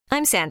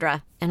I'm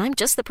Sandra, and I'm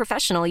just the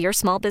professional your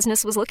small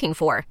business was looking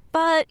for.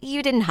 But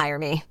you didn't hire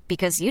me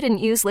because you didn't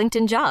use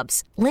LinkedIn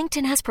Jobs.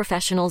 LinkedIn has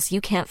professionals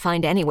you can't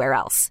find anywhere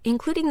else,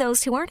 including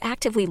those who aren't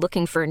actively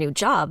looking for a new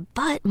job,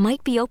 but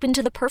might be open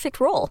to the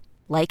perfect role,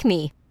 like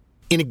me.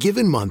 In a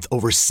given month,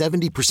 over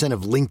 70%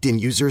 of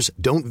LinkedIn users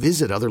don't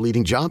visit other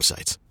leading job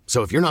sites.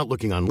 So if you're not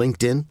looking on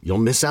LinkedIn, you'll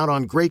miss out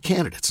on great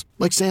candidates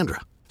like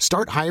Sandra.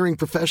 Start hiring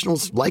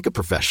professionals like a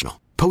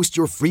professional. Post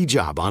your free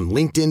job on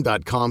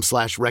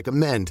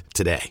linkedin.com/recommend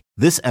today.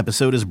 This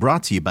episode is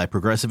brought to you by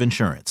Progressive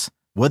Insurance.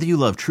 Whether you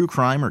love true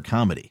crime or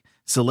comedy,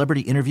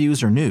 celebrity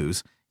interviews or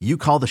news, you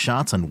call the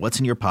shots on what's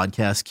in your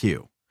podcast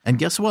queue. And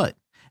guess what?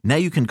 Now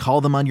you can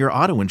call them on your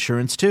auto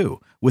insurance too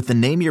with the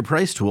Name Your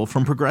Price tool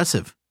from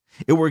Progressive.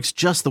 It works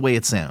just the way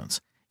it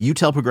sounds. You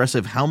tell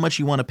Progressive how much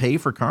you want to pay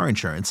for car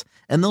insurance,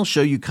 and they'll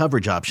show you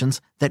coverage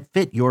options that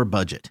fit your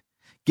budget.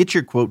 Get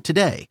your quote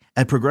today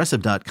at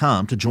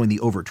Progressive.com to join the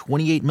over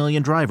 28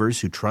 million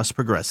drivers who trust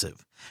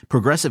Progressive.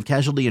 Progressive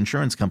Casualty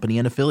Insurance Company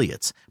and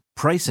Affiliates.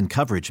 Price and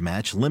coverage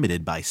match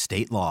limited by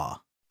state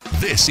law.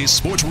 This is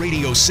Sports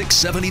Radio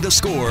 670 The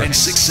Score and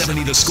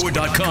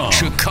 670thescore.com,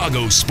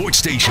 Chicago sports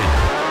station.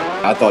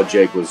 I thought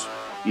Jake was,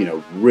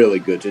 really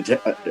good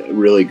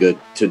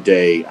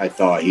today. I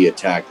thought he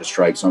attacked the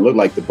strike zone. It looked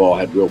like the ball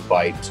had real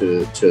bite to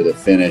the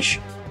finish,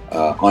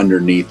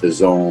 underneath the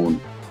zone,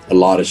 a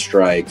lot of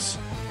strikes.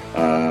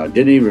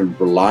 Didn't even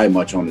rely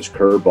much on his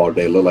curveball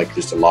today. It looked like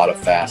just a lot of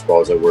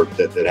fastballs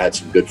that had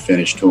some good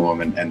finish to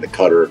them, and the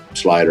cutter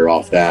slider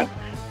off that.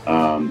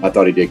 I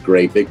thought he did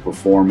great. Big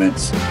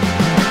performance.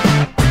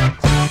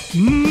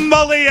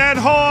 Mully and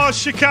Haw,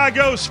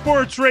 Chicago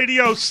Sports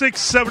Radio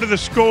 670 The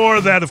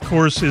Score. That, of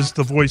course, is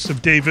the voice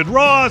of David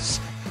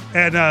Ross.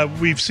 And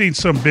we've seen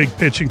some big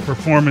pitching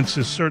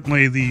performances.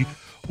 Certainly the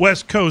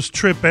West Coast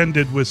trip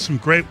ended with some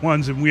great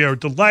ones, and we are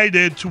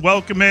delighted to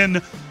welcome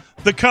in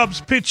the Cubs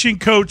pitching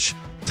coach,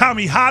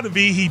 Tommy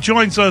Hotovy. He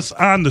joins us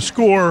on the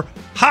Score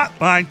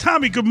hotline.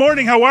 Tommy, good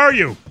morning. How are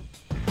you?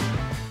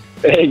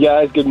 Hey,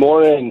 guys. Good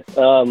morning.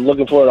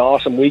 Looking for an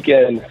awesome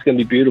weekend. It's going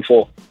to be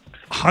beautiful.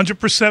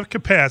 100%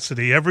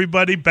 capacity.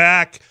 Everybody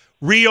back.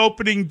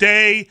 Reopening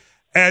day.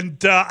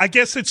 And I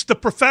guess it's the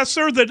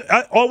professor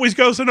that always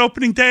goes on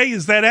opening day.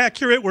 Is that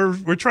accurate?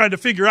 We're trying to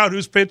figure out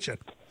who's pitching.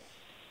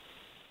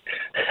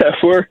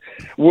 We're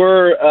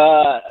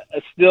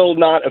still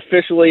not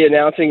officially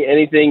announcing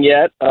anything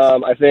yet.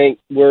 I think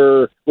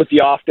we're with the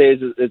off days.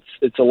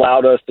 It's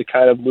allowed us to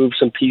kind of move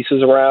some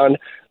pieces around.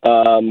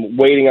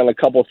 Waiting on a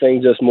couple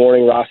things this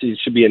morning. Rossi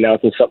should be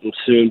announcing something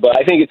soon, but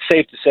I think it's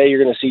safe to say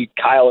you're going to see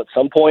Kyle at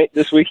some point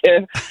this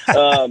weekend.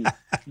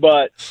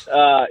 But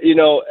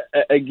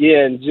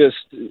again, just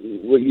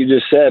what you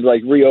just said,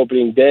 like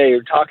reopening day.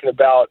 You're talking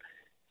about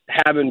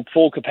having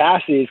full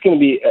capacity. It's going to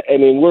be,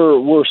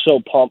 we're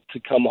so pumped to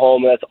come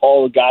home. That's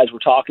all the guys were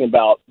talking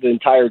about the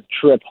entire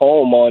trip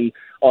home on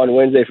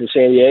Wednesday from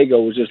San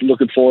Diego, was just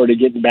looking forward to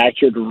getting back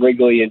here to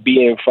Wrigley and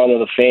being in front of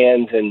the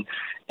fans and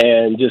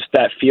just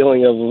that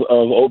feeling of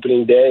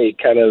opening day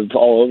kind of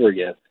all over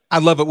again. I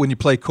love it when you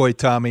play coy,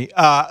 Tommy.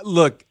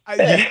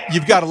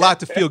 You've got a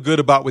lot to feel good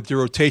about with your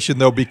rotation,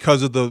 though,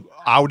 because of the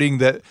outing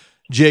that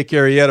Jake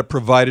Arrieta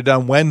provided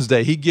on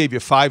Wednesday. He gave you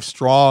 5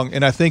 strong,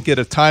 and I think at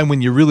a time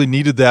when you really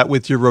needed that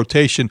with your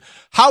rotation.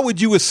 How would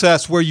you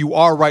assess where you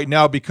are right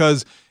now?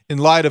 Because in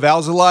light of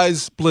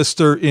Alzolai's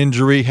blister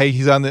injury, hey,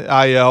 he's on the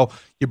IL.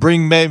 You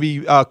bring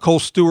maybe Cole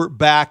Stewart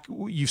back.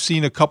 You've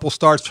seen a couple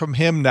starts from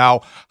him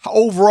now.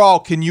 Overall,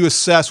 can you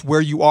assess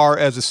where you are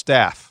as a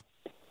staff?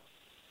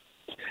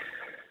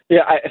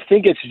 Yeah, I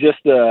think it's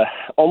just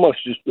almost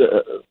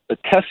a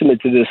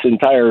testament to this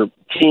entire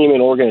team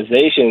and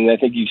organization. And I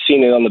think you've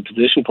seen it on the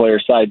position player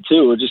side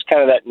too. It's just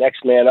kind of that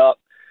next man up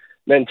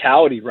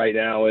mentality right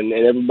now, and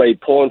everybody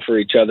pulling for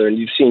each other. And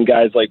you've seen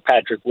guys like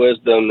Patrick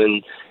Wisdom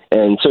and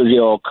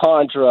Sergio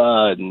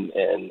Alcantara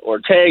and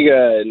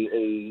Ortega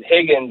and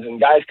Higgins and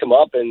guys come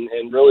up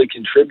and really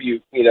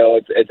contribute,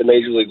 at the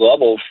major league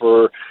level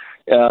for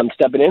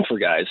stepping in for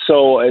guys.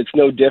 So it's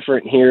no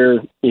different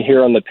here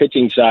on the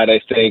pitching side, I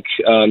think,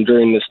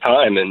 during this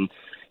time. And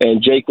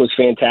Jake was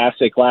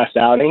fantastic last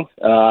outing.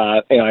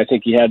 I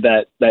think he had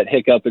that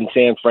hiccup in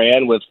San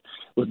Fran with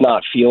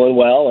not feeling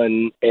well,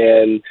 and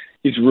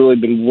he's really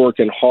been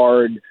working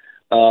hard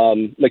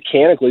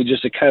mechanically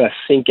just to kind of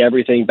sync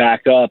everything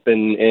back up,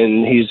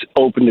 and he's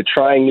open to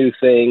trying new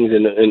things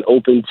and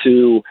open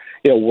to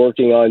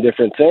working on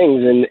different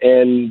things,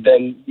 and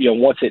then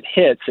once it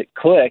hits, it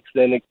clicks,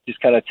 then it just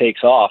kind of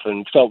takes off,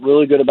 and felt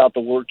really good about the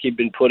work he'd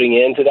been putting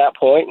into that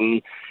point,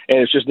 and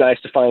it's just nice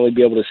to finally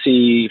be able to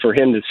see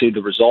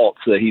the results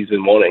that he's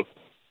been wanting.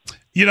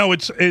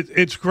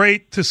 It's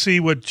great to see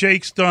what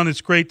Jake's done.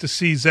 It's great to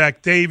see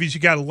Zach Davies.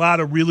 You got a lot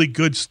of really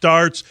good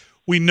starts.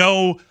 We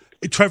know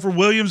Trevor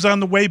Williams on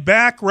the way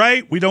back,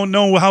 right? We don't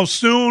know how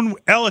soon.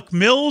 Alec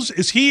Mills,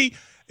 is he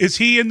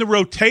in the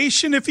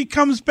rotation if he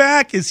comes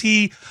back? Is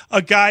he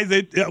a guy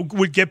that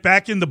would get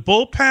back in the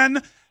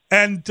bullpen?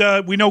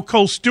 And we know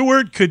Cole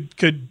Stewart.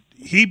 Could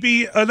he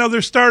be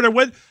another starter?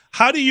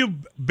 How do you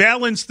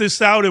balance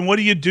this out, and what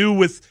do you do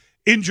with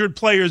injured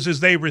players as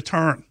they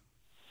return?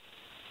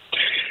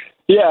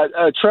 Yeah,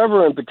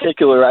 Trevor in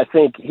particular, I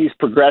think he's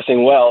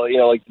progressing well.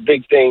 Like the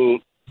big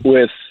thing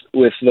with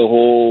the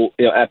whole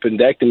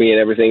appendectomy and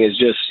everything is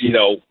just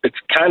it's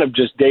kind of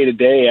just day to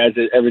day as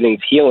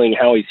everything's healing,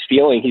 how he's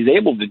feeling. He's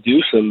able to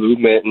do some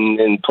movement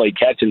and play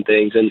catch and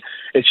things, and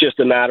it's just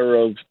a matter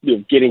of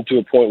getting to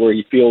a point where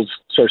he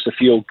starts to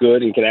feel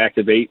good and can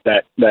activate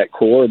that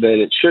core. Then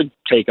it should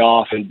take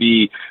off and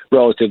be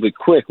relatively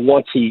quick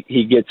once he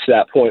gets to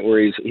that point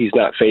where he's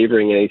not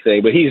favoring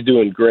anything. But he's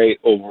doing great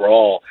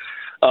overall.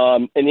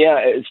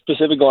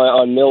 Specifically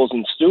on Mills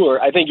and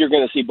Stewart, I think you're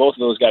going to see both of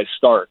those guys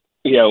start,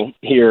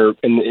 here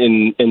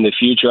in the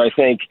future. I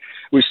think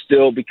we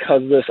still,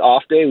 because of this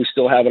off day, we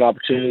still have an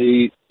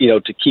opportunity,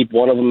 to keep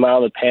one of them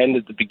out of the pen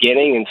at the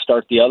beginning and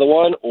start the other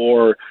one,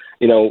 or,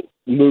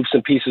 move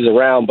some pieces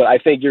around. But I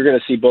think you're going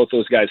to see both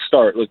those guys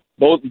start. Look,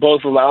 both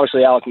of them,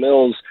 obviously, Alec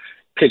Mills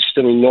pitched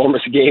some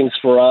enormous games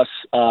for us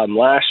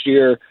last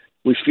year.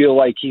 We feel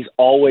like he's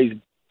always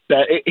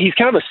he's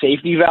kind of a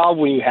safety valve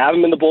when you have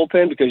him in the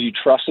bullpen because you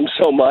trust him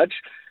so much.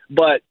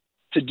 But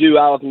to do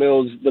Alec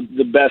Mills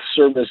the best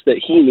service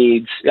that he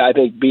needs, I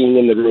think being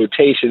in the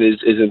rotation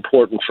is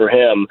important for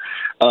him,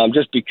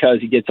 just because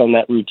he gets on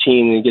that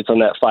routine and he gets on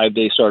that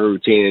 5-day starter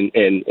routine,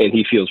 and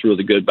he feels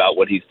really good about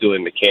what he's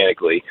doing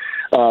mechanically.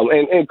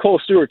 And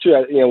Cole Stewart,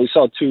 too. We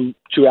saw two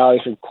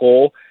outings from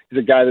Cole. He's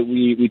a guy that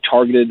we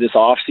targeted this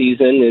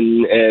offseason,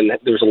 and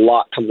there's a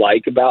lot to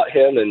like about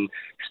him, and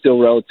still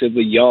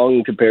relatively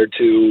young compared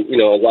to,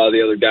 a lot of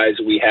the other guys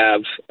that we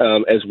have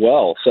as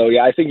well. So,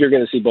 yeah, I think you're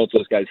going to see both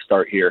those guys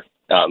start here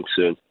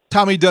soon.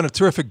 Tommy, done a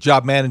terrific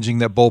job managing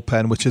that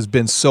bullpen, which has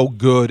been so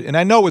good. And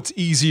I know it's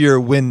easier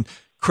when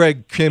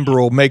Craig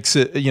Kimbrell makes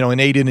it, an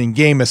 8-inning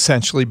game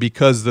essentially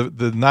because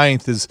the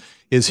ninth is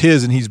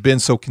his and he's been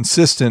so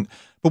consistent.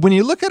 But when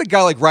you look at a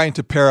guy like Ryan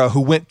Tepera, who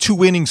went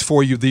 2 innings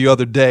for you the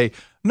other day,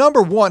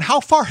 number one,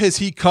 how far has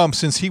he come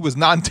since he was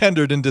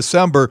non-tendered in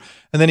December,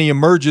 and then he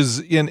emerges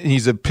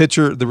he's a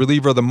pitcher, the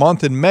reliever of the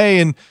month in May,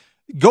 and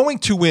going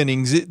 2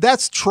 innings,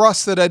 that's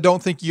trust that I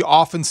don't think you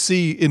often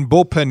see in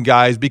bullpen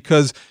guys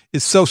because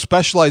it's so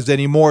specialized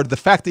anymore. The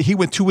fact that he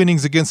went 2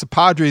 innings against the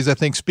Padres, I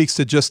think, speaks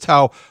to just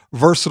how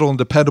versatile and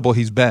dependable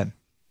he's been.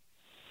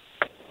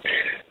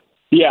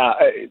 Yeah,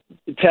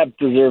 Tep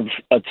deserves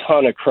a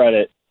ton of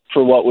credit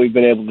for what we've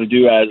been able to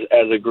do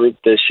as a group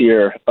this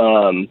year.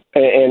 And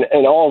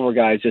all of our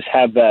guys just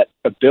have that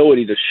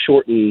ability to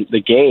shorten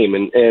the game.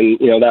 And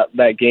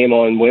that game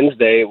on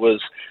Wednesday, it was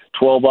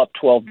 12 up,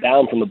 12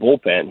 down from the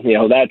bullpen.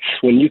 That's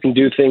when you can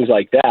do things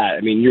like that.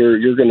 I mean,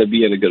 you're going to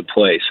be in a good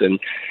place. And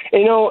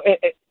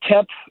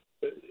Tep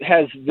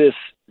has this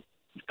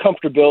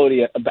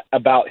comfortability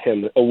about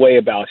him, a way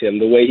about him,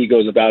 the way he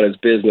goes about his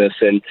business.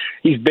 And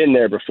he's been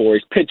there before.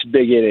 He's pitched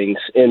big innings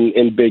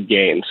in big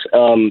games.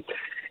 And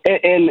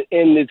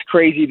it's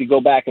crazy to go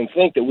back and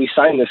think that we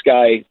signed this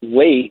guy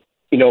late,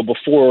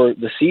 before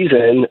the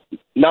season,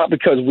 not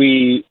because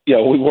we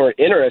weren't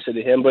interested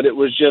in him, but it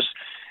was just,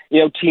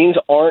 teams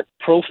aren't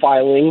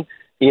profiling,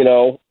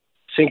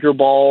 sinker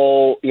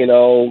ball,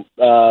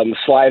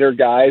 slider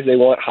guys. They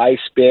want high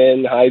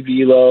spin, high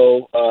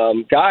velo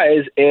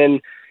guys. And,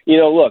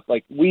 look,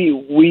 like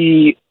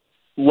we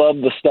love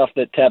the stuff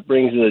that Tep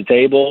brings to the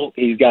table.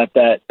 He's got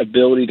that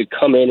ability to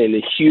come in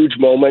the huge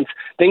moments,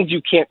 things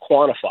you can't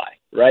quantify.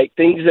 Right?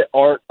 Things that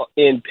aren't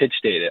in pitch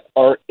data,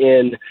 aren't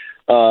in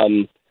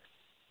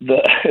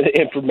the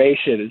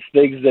information. It's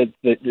things that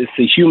it's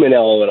the human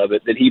element of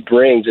it that he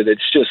brings, and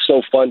it's just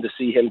so fun to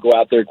see him go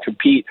out there and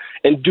compete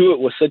and do it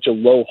with such a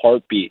low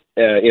heartbeat,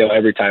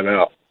 every time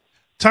out.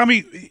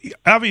 Tommy,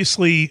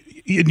 obviously,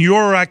 in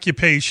your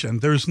occupation,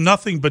 there's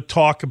nothing but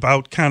talk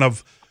about kind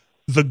of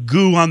the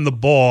goo on the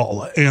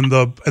ball and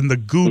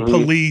the goo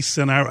police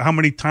and how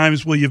many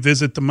times will you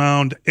visit the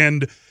mound.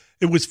 And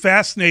it was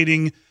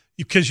fascinating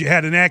because you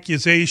had an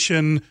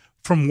accusation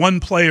from one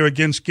player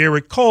against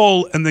Garrett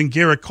Cole, and then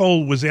Garrett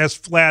Cole was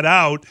asked flat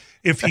out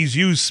if he's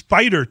used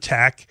spider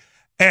tack,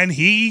 and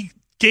he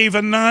gave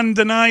a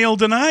non-denial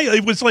denial.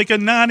 It was like a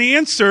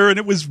non-answer, and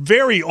it was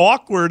very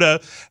awkward, a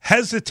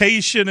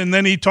hesitation, and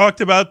then he talked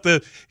about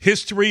the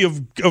history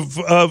of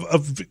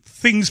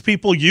things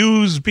people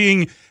use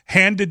being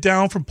handed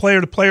down from player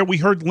to player. We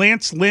heard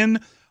Lance Lynn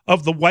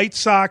of the White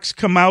Sox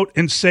come out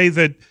and say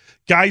that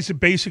guys have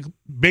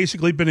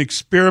basically been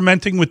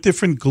experimenting with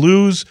different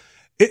glues.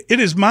 It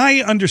is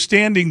my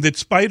understanding that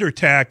spider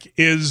tack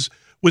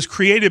was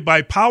created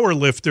by power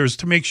lifters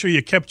to make sure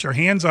you kept your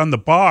hands on the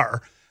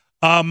bar.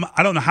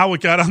 I don't know how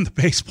it got on the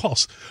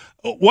baseballs.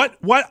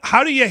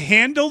 How do you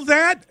handle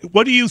that?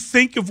 What do you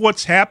think of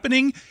what's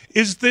happening?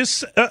 Is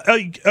this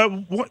like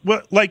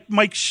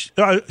Mike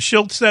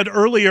Shildt said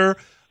earlier,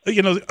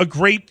 a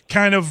great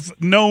kind of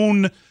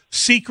known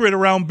secret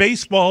around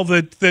baseball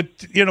that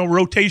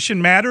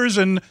rotation matters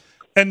and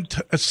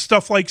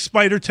stuff like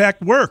spider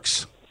tack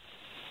works?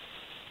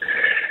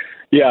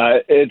 Yeah,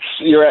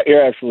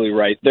 you're absolutely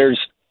right. There's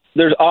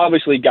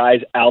obviously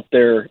guys out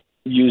there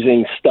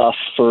using stuff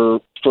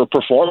for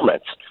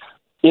performance.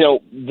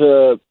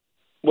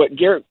 What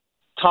Garrett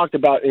talked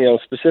about,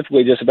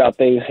 specifically just about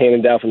things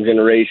handed down from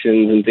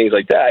generations and things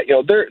like that.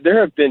 There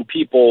have been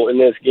people in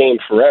this game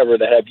forever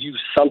that have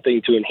used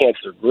something to enhance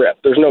their grip.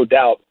 There's no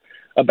doubt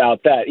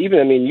about that.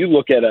 Even, you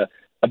look at a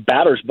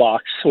batter's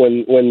box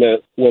when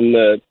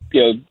the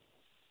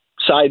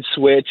side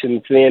switch and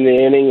it's the end of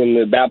the inning and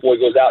the bat boy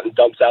goes out and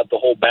dumps out the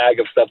whole bag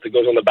of stuff that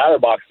goes on the batter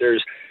box.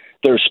 There's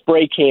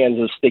spray cans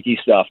of sticky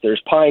stuff.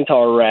 There's pine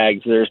tar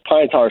rags. There's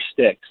pine tar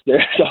sticks.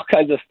 There's all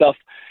kinds of stuff,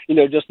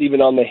 just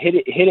even on the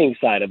hitting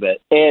side of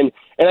it. And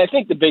I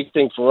think the big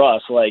thing for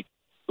us, like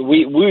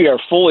we are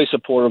fully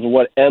supportive of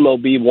what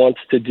MLB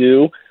wants to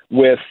do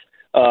with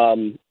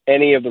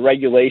any of the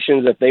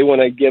regulations. If they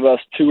want to give us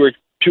two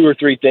or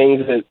three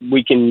things that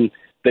we can,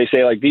 they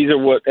say, like, these are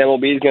what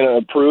MLB is going to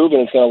approve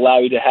and it's going to allow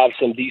you to have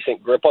some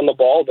decent grip on the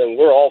ball, then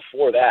we're all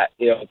for that.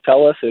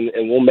 Tell us and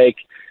we'll make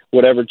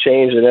whatever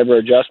change and whatever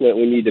adjustment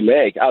we need to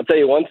make. I'll tell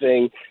you one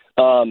thing,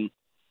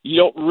 you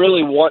don't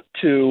really want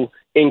to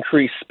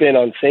increase spin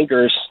on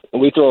sinkers,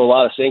 and we throw a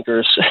lot of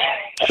sinkers.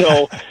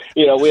 So,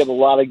 we have a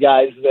lot of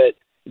guys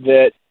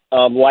that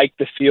like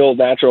the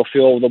natural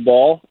feel of the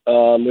ball.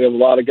 We have a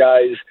lot of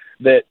guys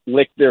that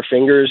lick their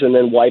fingers and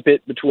then wipe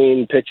it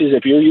between pitches.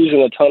 If you're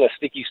using a ton of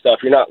sticky stuff,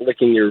 you're not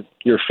licking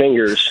your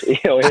fingers,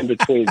 in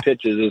between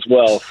pitches as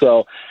well.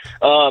 So,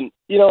 and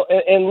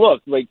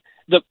look, like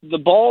the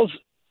balls,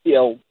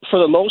 for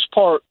the most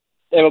part,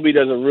 MLB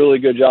does a really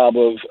good job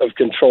of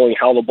controlling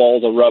how the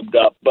balls are rubbed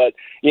up. But,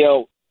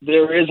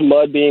 there is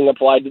mud being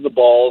applied to the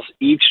balls.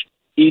 Each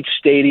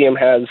stadium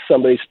has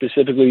somebody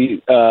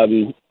specifically,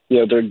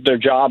 their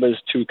job is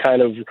to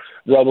kind of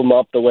rub them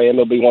up the way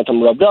MLB wants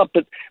them rubbed up.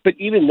 But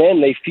even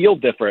then, they feel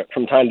different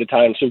from time to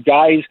time. So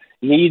guys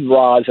need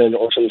rosin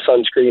or some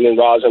sunscreen and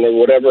rosin or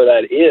whatever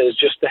that is,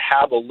 just to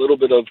have a little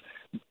bit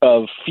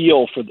of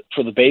feel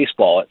for the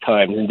baseball at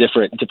times in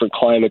different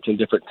climates and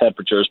different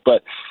temperatures.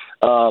 But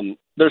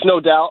there's no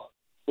doubt,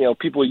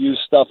 people use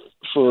stuff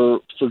for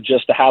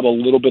just to have a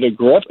little bit of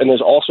grip, and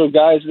there's also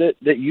guys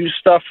that use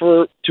stuff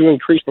to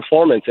increase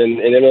performance, and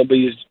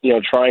MLB is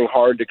trying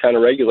hard to kind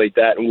of regulate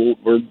that, and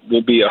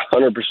we'll be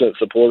 100%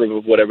 supportive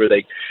of whatever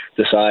they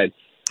decide.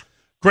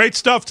 Great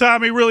stuff,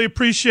 Tommy. Really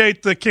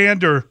appreciate the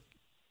candor.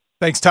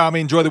 Thanks,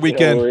 Tommy. Enjoy the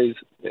weekend. No worries.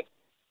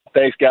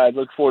 Thanks, guys.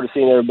 Look forward to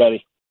seeing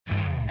everybody.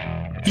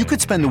 You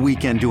could spend the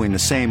weekend doing the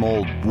same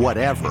old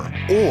whatever,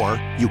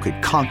 or you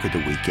could conquer the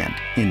weekend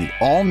in the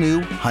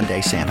all-new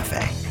Hyundai Santa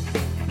Fe.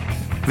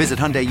 Visit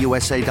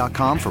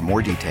HyundaiUSA.com for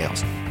more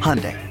details.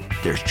 Hyundai,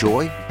 there's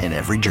joy in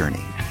every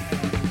journey.